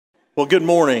Well, good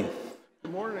morning.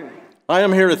 Good morning. I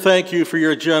am here to thank you for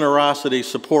your generosity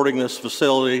supporting this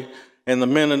facility and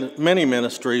the many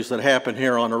ministries that happen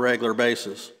here on a regular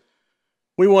basis.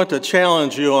 We want to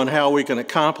challenge you on how we can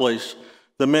accomplish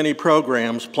the many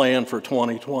programs planned for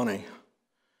 2020.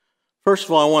 First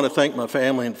of all, I want to thank my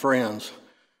family and friends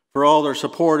for all their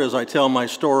support as I tell my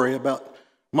story about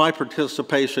my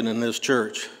participation in this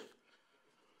church.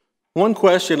 One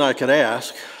question I could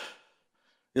ask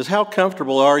is, how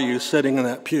comfortable are you sitting in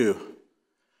that pew?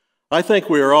 I think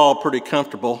we are all pretty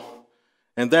comfortable,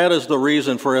 and that is the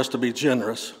reason for us to be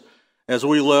generous as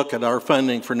we look at our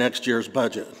funding for next year's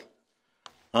budget.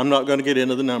 I'm not going to get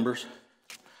into the numbers.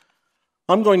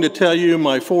 I'm going to tell you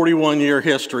my 41-year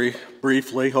history,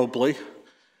 briefly, hopefully,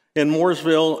 in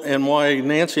Mooresville, and why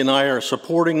Nancy and I are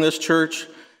supporting this church,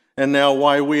 and now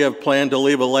why we have planned to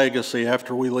leave a legacy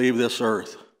after we leave this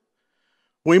earth.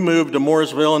 We moved to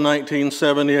Mooresville in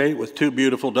 1978 with two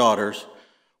beautiful daughters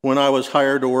when I was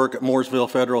hired to work at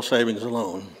Mooresville Federal Savings and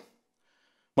Loan.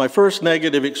 My first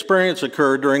negative experience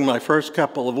occurred during my first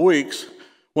couple of weeks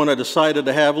when I decided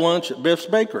to have lunch at Biff's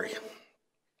Bakery.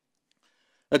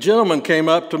 A gentleman came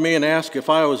up to me and asked if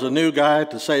I was a new guy at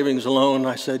the Savings and Loan.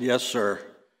 I said, yes, sir.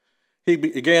 He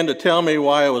began to tell me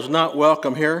why I was not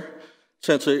welcome here,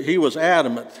 since he was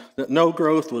adamant that no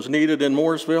growth was needed in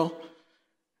Mooresville,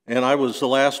 and I was the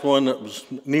last one that was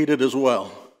needed as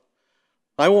well.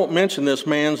 I won't mention this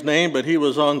man's name, but he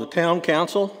was on the town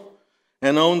council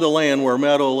and owned the land where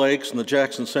Meadow Lakes and the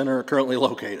Jackson Center are currently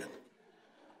located.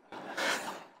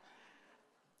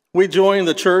 We joined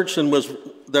the church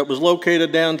that was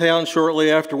located downtown shortly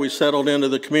after we settled into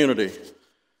the community.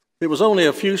 It was only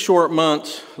a few short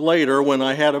months later when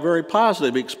I had a very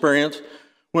positive experience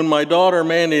when my daughter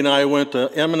Mandy and I went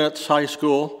to Eminence High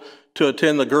School to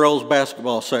attend the girls'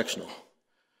 basketball sectional.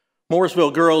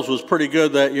 Mooresville girls was pretty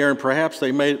good that year, and perhaps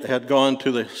they had gone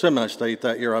to the semi-state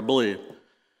that year, I believe.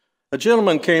 A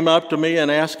gentleman came up to me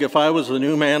and asked if I was the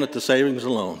new man at the Savings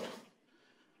and Loan.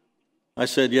 I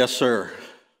said, yes, sir.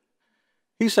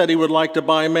 He said he would like to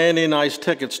buy Mandy and I's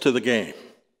tickets to the game.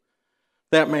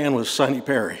 That man was Sonny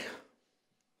Perry.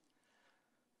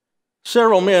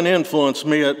 Several men influenced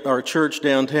me at our church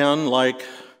downtown, like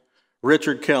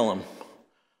Richard Kellum,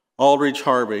 Aldridge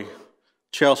Harvey,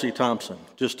 Chelsea Thompson,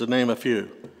 just to name a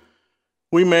few.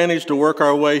 We managed to work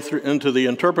our way through into the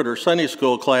interpreter Sunday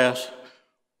school class,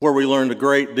 where we learned a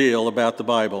great deal about the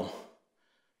Bible.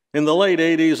 In the late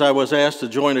 80s, I was asked to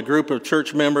join a group of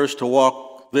church members to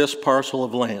walk this parcel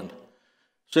of land.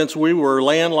 Since we were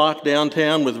landlocked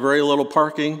downtown with very little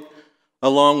parking,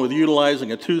 along with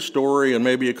utilizing a 2-story and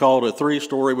maybe you call it a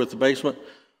 3-story with the basement,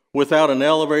 without an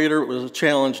elevator, it was a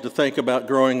challenge to think about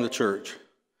growing the church.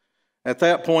 At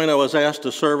that point, I was asked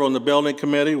to serve on the building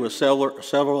committee with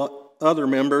several other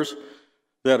members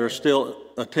that are still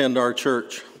attend our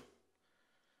church.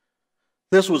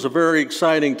 This was a very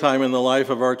exciting time in the life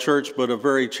of our church, but a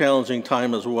very challenging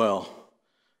time as well.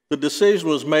 The decision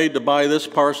was made to buy this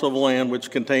parcel of land, which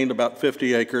contained about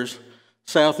 50 acres.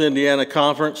 South Indiana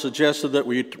Conference suggested that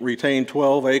we retain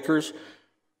 12 acres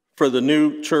for the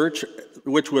new church,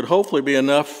 which would hopefully be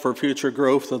enough for future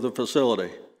growth of the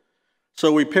facility.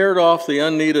 So we paired off the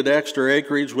unneeded extra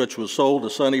acreage, which was sold to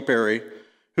Sonny Perry,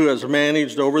 who has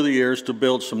managed over the years to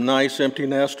build some nice empty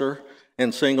nester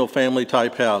and single-family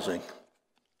type housing.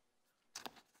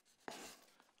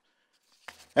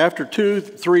 After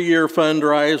 2-3-year fund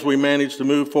drives, we managed to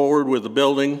move forward with the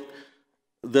building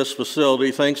this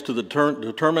facility thanks to the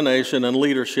determination and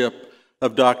leadership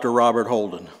of Dr. Robert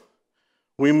Holden.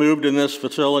 We moved in this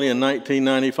facility in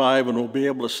 1995 and will be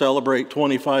able to celebrate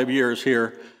 25 years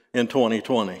here in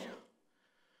 2020.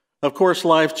 Of course,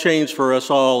 life changed for us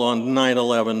all on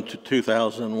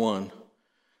 9/11/2001.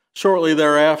 Shortly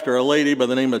thereafter, a lady by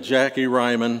the name of Jackie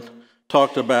Ryman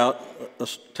talked about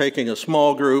taking a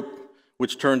small group,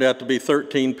 which turned out to be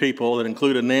 13 people that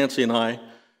included Nancy and I,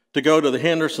 to go to the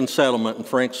Henderson settlement in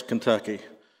Franks, Kentucky,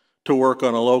 to work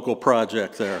on a local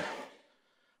project there.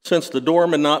 Since the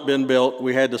dorm had not been built,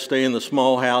 we had to stay in the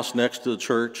small house next to the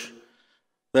church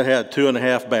that had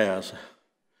 2.5 baths.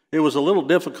 It was a little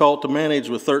difficult to manage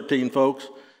with 13 folks,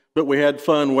 but we had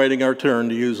fun waiting our turn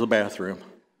to use the bathroom.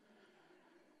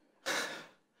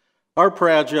 Our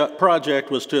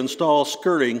project was to install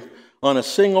skirting on a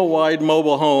single-wide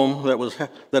mobile home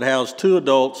that housed 2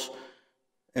 adults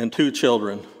and 2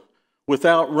 children.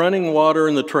 Without running water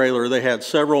in the trailer, they had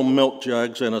several milk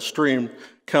jugs and a stream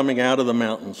coming out of the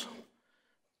mountains.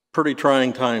 Pretty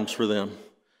trying times for them.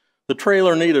 The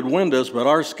trailer needed windows, but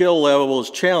our skill level was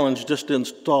challenged just to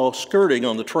install skirting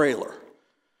on the trailer.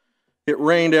 It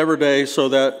rained every day, so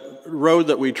that road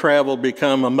that we traveled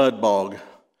became a mud bog.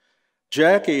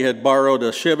 Jackie had borrowed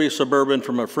a Chevy Suburban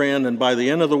from a friend, and by the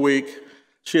end of the week,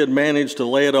 she had managed to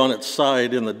lay it on its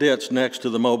side in the ditch next to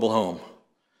the mobile home.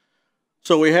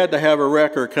 So we had to have a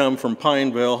wrecker come from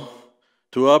Pineville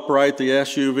to upright the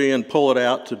SUV and pull it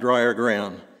out to drier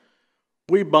ground.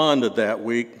 We bonded that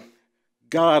week.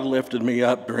 God lifted me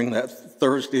up during that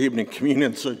Thursday evening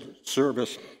communion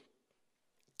service.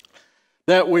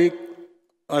 That week,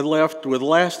 I left with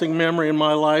lasting memory in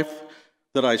my life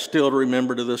that I still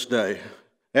remember to this day.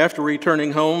 After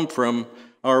returning home from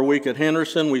our week at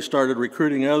Henderson, we started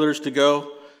recruiting others to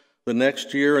go the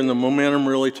next year, and the momentum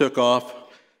really took off,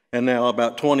 and now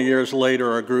about 20 years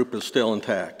later, our group is still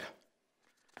intact.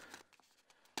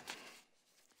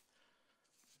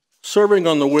 Serving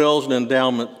on the Wills and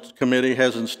Endowment Committee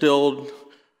has instilled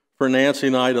for Nancy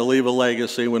and I to leave a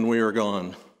legacy when we are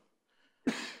gone.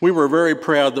 We were very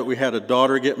proud that we had a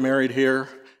daughter get married here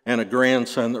and a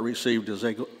grandson that received his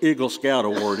Eagle Scout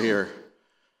Award here.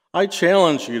 I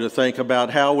challenge you to think about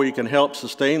how we can help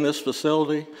sustain this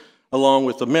facility along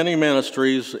with the many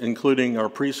ministries, including our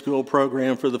preschool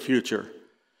program for the future.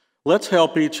 Let's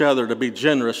help each other to be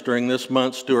generous during this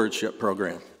month's stewardship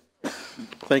program.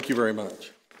 Thank you very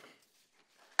much.